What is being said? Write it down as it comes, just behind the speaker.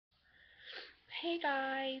Hey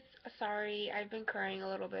guys, sorry, I've been crying a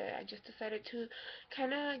little bit. I just decided to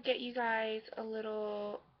kind of get you guys a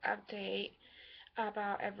little update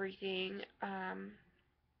about everything.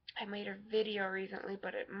 I made a video recently,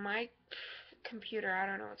 but my computer, I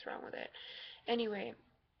don't know what's wrong with it. Anyway,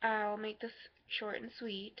 I'll make this short and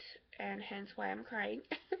sweet, and hence why I'm crying.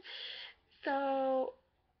 So,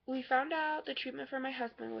 we found out the treatment for my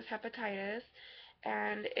husband was hepatitis,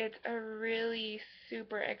 and it's a really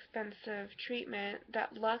super expensive treatment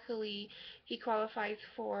that luckily he qualifies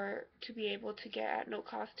for to be able to get at no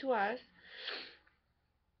cost to us.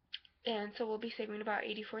 And so we'll be saving about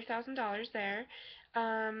 $84,000 there.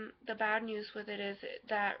 The bad news with it is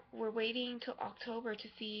that we're waiting till October to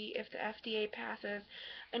see if the FDA passes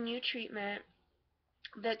a new treatment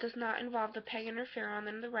that does not involve the peg interferon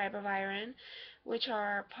and the ribavirin, which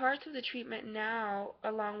are parts of the treatment now,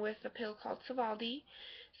 along with a pill called Sovaldi,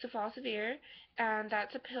 Sofosbuvir, and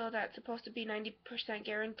that's a pill that's supposed to be 90%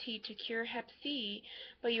 guaranteed to cure Hep C,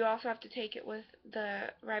 but you also have to take it with the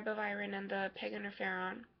ribavirin and the peg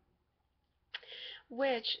interferon,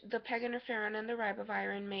 which the peg interferon and the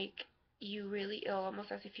ribavirin make you really ill,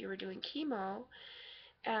 almost as if you were doing chemo,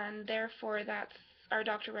 and therefore that's our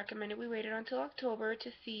doctor recommended we waited until October to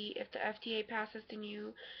see if the FDA passes the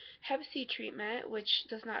new Hep C treatment, which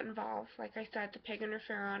does not involve, like I said, the peg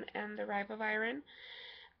interferon and the ribavirin.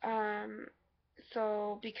 Um,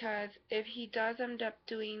 so because if he does end up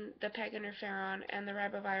doing the peg interferon and the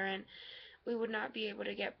ribavirin, we would not be able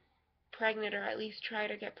to get pregnant, or at least try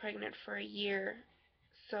to get pregnant, for a year.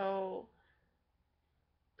 So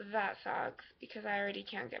that sucks because I already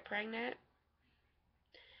can't get pregnant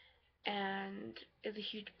and is a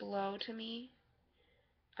huge blow to me.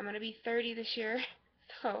 I'm going to be 30 this year,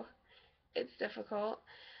 so it's difficult.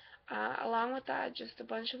 Along with that, just a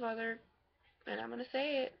bunch of other, and I'm going to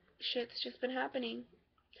say it, shit's just been happening.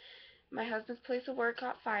 My husband's place of work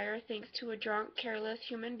caught fire thanks to a drunk, careless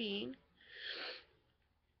human being.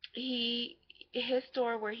 He, his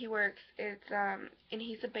store where he works is, and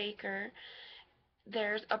he's a baker.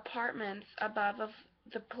 There's apartments above of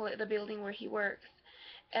the building where he works,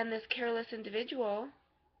 and this careless individual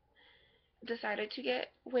decided to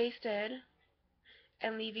get wasted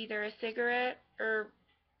and leave either a cigarette or,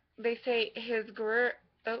 they say, his grill.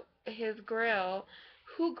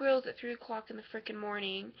 Who grills at 3 o'clock in the frickin'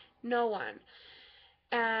 morning? No one.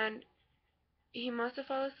 And he must have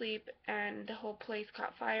fell asleep and the whole place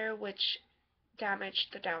caught fire, which damaged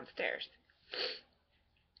the downstairs.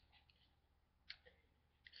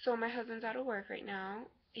 So my husband's out of work right now.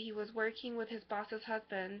 He was working with his boss's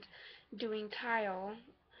husband doing tile.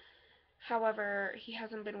 However, he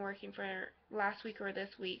hasn't been working for last week or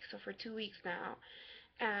this week, so for 2 weeks now.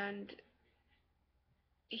 And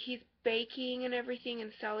he's baking and everything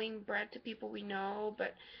and selling bread to people we know,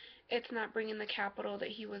 but it's not bringing the capital that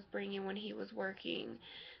he was bringing when he was working.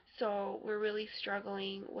 So we're really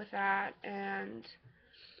struggling with that, and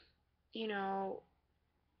you know,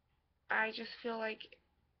 I just feel like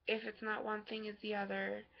if it's not one thing, it's the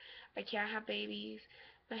other. I can't have babies.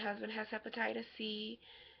 My husband has hepatitis C.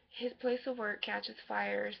 His place of work catches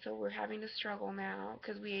fire, so we're having to struggle now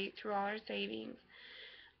because we ate through all our savings.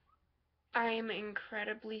 I'm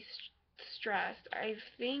incredibly stressed. I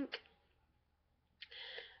think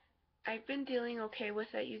I've been dealing okay with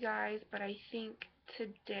it, you guys, but I think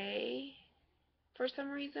today, for some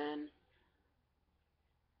reason,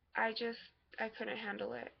 I just, I couldn't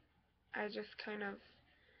handle it. I just kind of,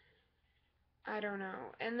 I don't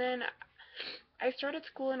know. And then I started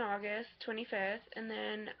school in August 25th, and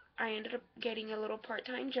then I ended up getting a little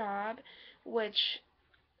part-time job, which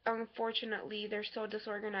unfortunately they're so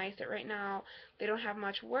disorganized that right now they don't have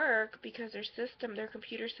much work because their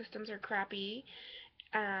computer systems are crappy,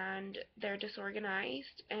 and they're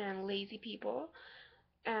disorganized and lazy people.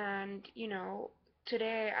 And,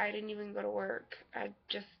 today I didn't even go to work. I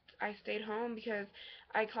stayed home because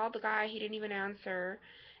I called the guy, he didn't even answer.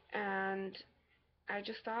 And I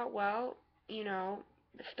just thought, well,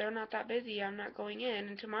 if they're not that busy, I'm not going in.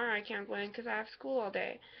 And tomorrow I can't go in because I have school all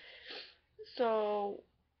day. So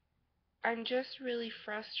I'm just really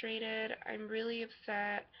frustrated. I'm really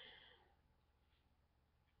upset.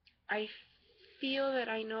 I feel that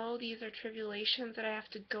I know these are tribulations that I have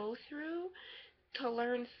to go through to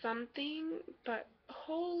learn something, but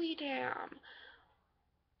holy damn,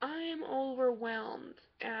 I'm overwhelmed.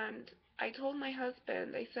 And I told my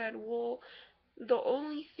husband, I said, well, the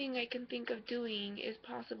only thing I can think of doing is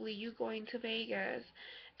possibly you going to Vegas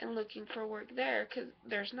and looking for work there, because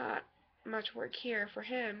there's not much work here for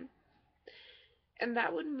him. And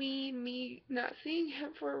that would mean me not seeing him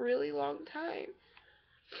for a really long time.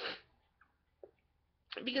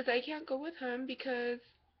 because I can't go with him because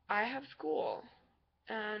I have school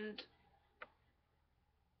and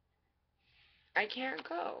I can't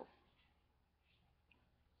go.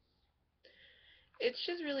 It's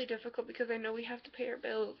just really difficult because I know we have to pay our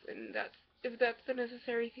bills, and that's if that's the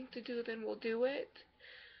necessary thing to do, then we'll do it.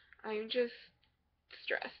 I'm just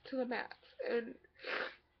stressed to the max, and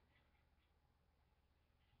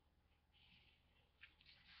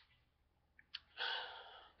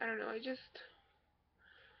I don't know.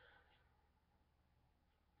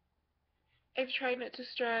 I've tried not to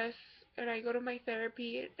stress, and I go to my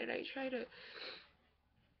therapy, and I try to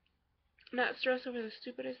not stress over the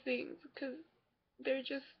stupidest things because they're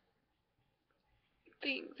just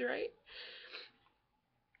things, right?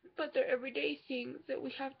 But they're everyday things that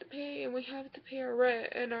we have to pay, and we have to pay our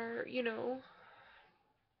rent and our,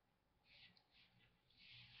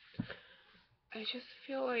 I just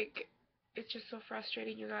feel like it's just so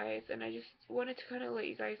frustrating, you guys, and I just wanted to kind of let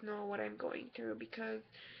you guys know what I'm going through because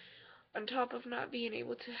on top of not being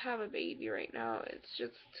able to have a baby right now, it's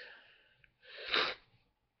just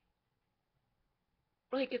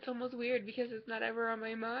like it's almost weird because it's not ever on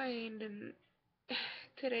my mind, and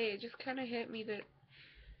today it just kind of hit me that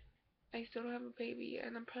I still don't have a baby,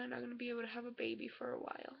 and I'm probably not going to be able to have a baby for a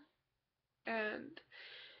while, and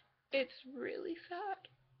it's really sad.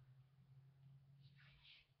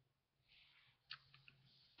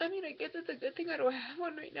 I mean, I guess it's a good thing I don't have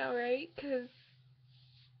one right now, right? Because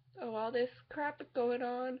of all this crap going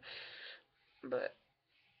on, but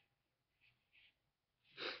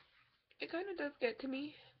it kind of does get to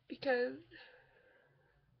me because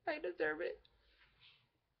I deserve it.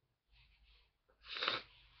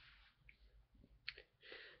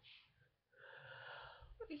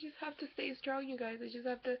 I just have to stay strong, you guys. I just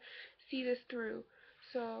have to see this through.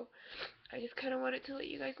 So, I just kind of wanted to let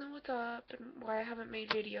you guys know what's up and why I haven't made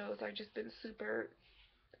videos. I've just been super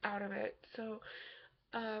out of it. So,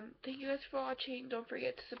 thank you guys for watching. Don't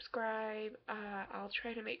forget to subscribe. I'll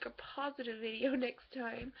try to make a positive video next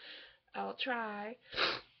time. I'll try.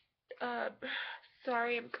 Um,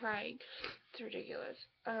 sorry I'm crying. It's ridiculous.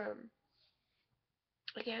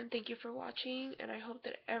 Again, thank you for watching, and I hope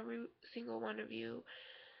that every single one of you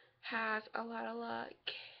has a lot of luck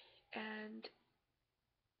and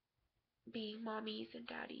being mommies and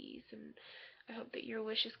daddies, and I hope that your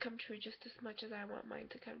wishes come true just as much as I want mine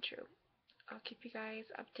to come true. I'll keep you guys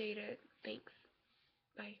updated. Thanks.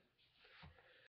 Bye.